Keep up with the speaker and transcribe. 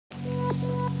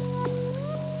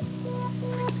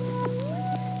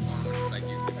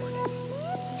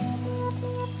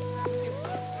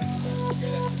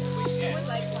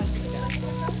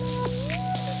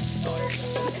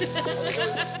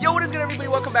Yo, what is good, everybody?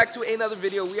 Welcome back to another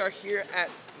video. We are here at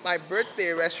my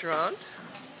birthday restaurant,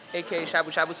 aka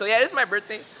Shabu. So yeah, it is my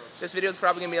birthday. This video is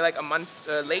probably gonna be like a month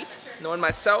late, knowing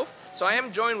myself. So I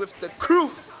am joined with the crew.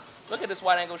 Look at this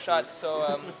wide angle shot.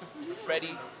 So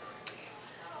Freddie,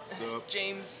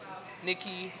 James,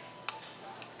 Nikki,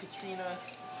 Katrina,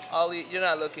 Ollie. You're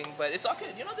not looking, but it's all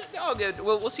good. You know, they're all good.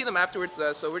 We'll see them afterwards.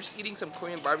 So we're just eating some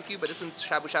Korean barbecue, but this one's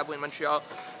Shabu in Montreal.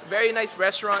 Very nice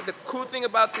restaurant. The cool thing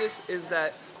about this is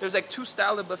that there's like two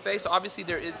styles of buffet. So obviously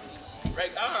there is the my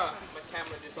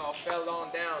camera just all fell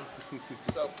on down.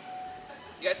 So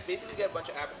you guys basically get a bunch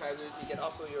of appetizers. You get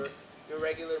also your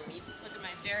regular meats. Look at my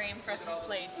very impressive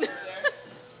plate. You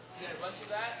get a bunch of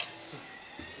that,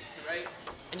 right?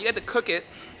 And you get to cook it.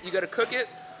 You got to cook it,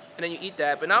 and then you eat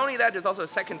that. But not only that, there's also a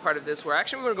second part of this where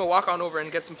actually we're gonna go walk on over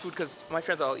and get some food because my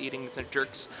friends are all eating. It's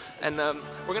jerks, and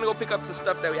we're gonna go pick up some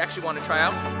stuff that we actually want to try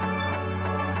out.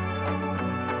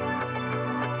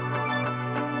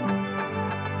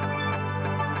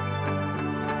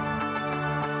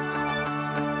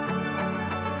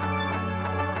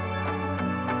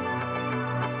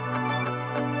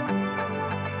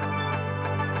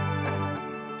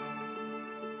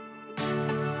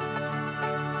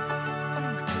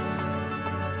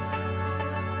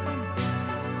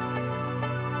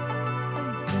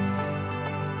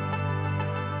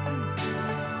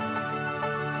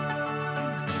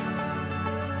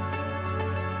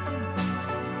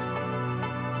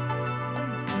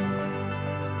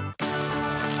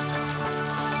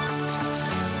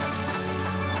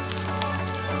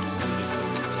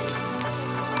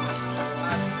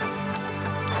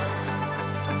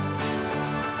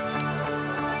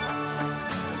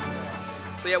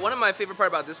 So yeah, one of my favorite part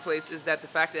about this place is that the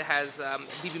fact it has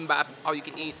bibimbap, all you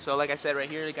can eat. So like I said right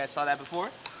here, you guys saw that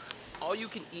before. All you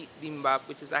can eat bibimbap,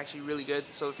 which is actually really good.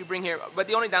 So if you bring here, but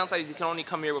the only downside is you can only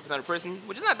come here with another person,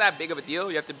 which is not that big of a deal.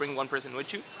 You have to bring one person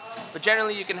with you. But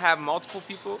generally you can have multiple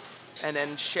people and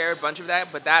then share a bunch of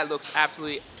that, but that looks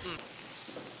absolutely...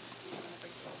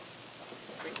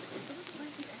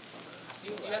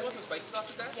 You guys want some spicy sauce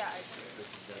with that? Yeah, I do.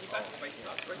 You got some spicy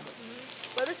sauce, right?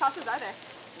 What other sauces are there?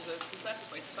 Is that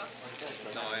spicy sauce?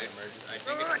 No, I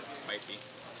think it's spicy.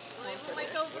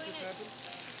 Michael doing it.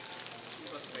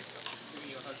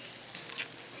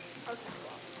 Okay.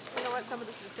 You know what? Some of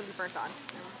this is just gonna be burnt on.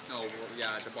 No,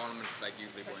 yeah, at the bottom is like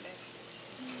usually burnt.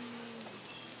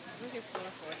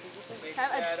 Have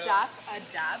a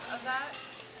dab of that.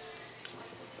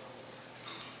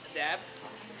 A dab?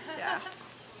 Yeah.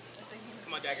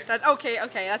 Come on, Jagger. That's okay.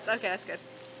 That's good.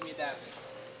 Give me a dab.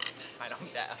 I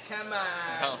don't dab. Come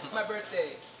on. No. It's my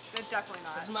birthday. They're definitely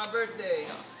not. It's my birthday.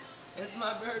 It's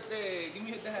my birthday. Give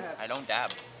me a dab. I don't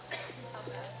dab.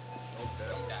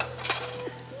 Don't dab.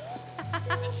 I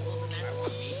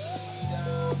want meat.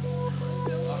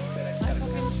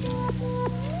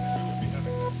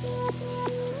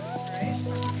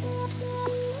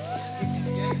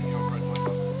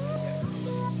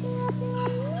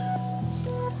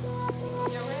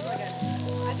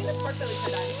 I think the pork belly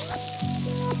for that.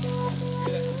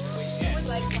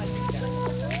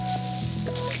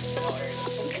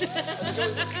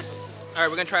 Alright,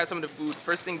 we're gonna try some of the food.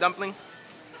 First thing, dumpling.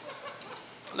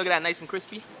 Look at that, nice and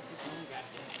crispy.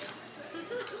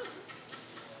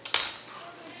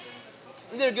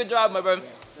 You did a good job, my bro.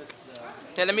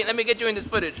 Yeah, let me get you in this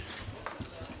footage.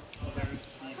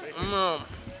 You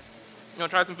wanna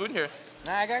try some food here?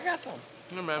 Nah, I got some.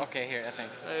 Yeah, man. Okay, here, I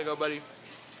think. There you go, buddy.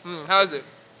 How is it?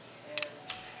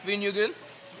 Feeling you good?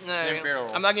 Nah,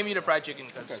 I'm not giving you the fried chicken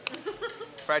because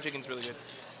fried chicken's really good.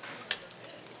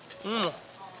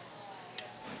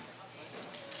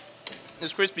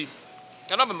 It's crispy. I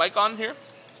don't have a mic on here,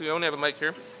 so you only have a mic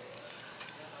here.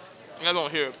 I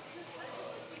don't hear it.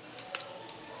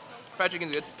 Fried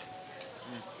chicken's good.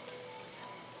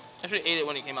 I should have ate it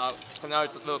when it came out, so now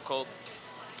it's a little cold.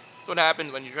 That's what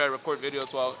happens when you try to record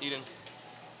videos while eating.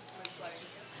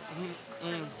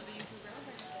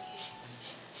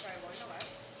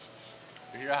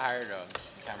 We should have hired a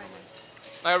cameraman.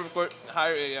 I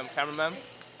hire a cameraman,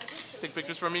 take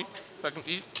pictures for me so I can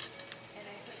eat.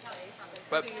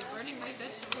 But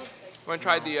we're gonna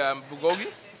try the bulgogi,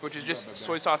 which is just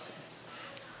soy sauce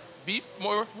beef,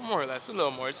 more or less, a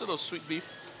little more. It's a little sweet beef.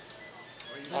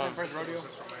 First rodeo?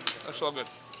 That's so good,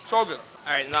 so good.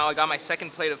 All right, now I got my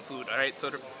second plate of food. All right,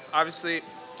 so obviously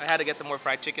I had to get some more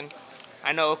fried chicken.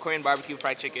 I know Korean barbecue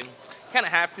fried chicken, kind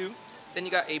of have to. Then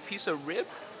you got a piece of rib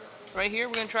right here.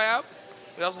 We're gonna try out.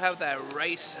 We also have that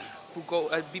rice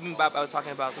bibimbap I was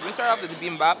talking about. So we start off with the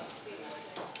bibimbap.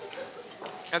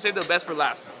 And save the best for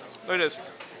last. Look at this.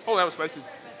 Oh, that was spicy.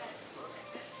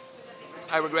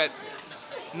 I regret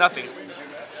Nothing.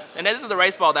 And then this is the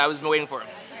rice ball that I was waiting for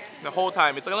the whole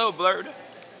time. It's like a little blurred.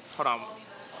 Hold on.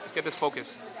 Let's get this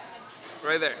focused.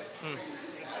 Right there.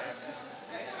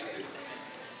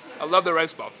 I love the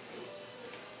rice ball.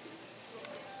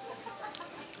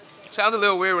 Sounds a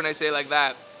little weird when I say it like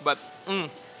that, but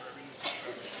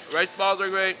rice balls are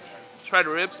great. Try the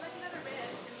ribs.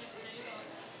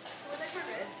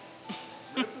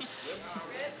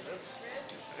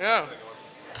 Yeah.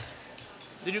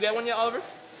 Did you get one yet, Oliver?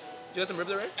 You got some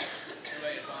ribs already?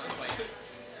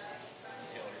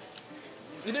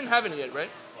 You didn't have any yet, right?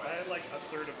 I had like a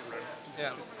third of a rib.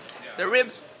 Yeah. The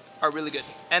ribs are really good.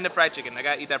 And the fried chicken. I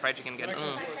gotta eat that fried chicken again.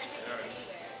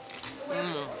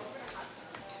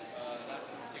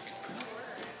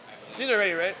 These are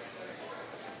ready, right?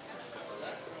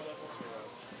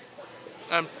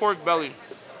 And pork belly.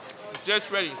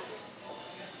 Just ready.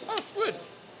 Oh, good.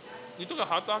 You took a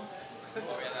hot dog?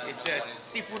 It's the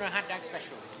seafood and hot dog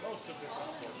special. Most of this is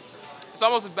pork. It's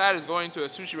almost as bad as going to a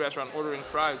sushi restaurant ordering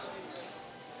fries.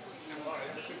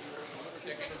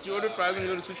 Did you order fries when you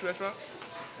go to a sushi restaurant?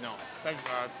 No. Thank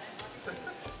God.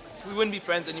 We wouldn't be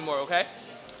friends anymore, okay?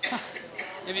 I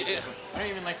don't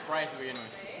even like fries to begin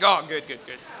with. Oh, good.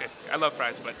 I love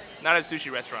fries, but not at a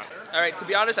sushi restaurant. All right, to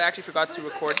be honest, I actually forgot to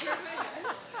record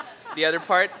the other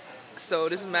part, so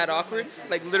this is mad awkward.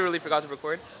 Like, literally forgot to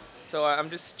record. So I'm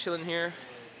just chilling here,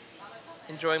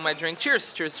 enjoying my drink.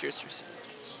 Cheers.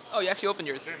 Oh, you actually opened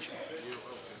yours.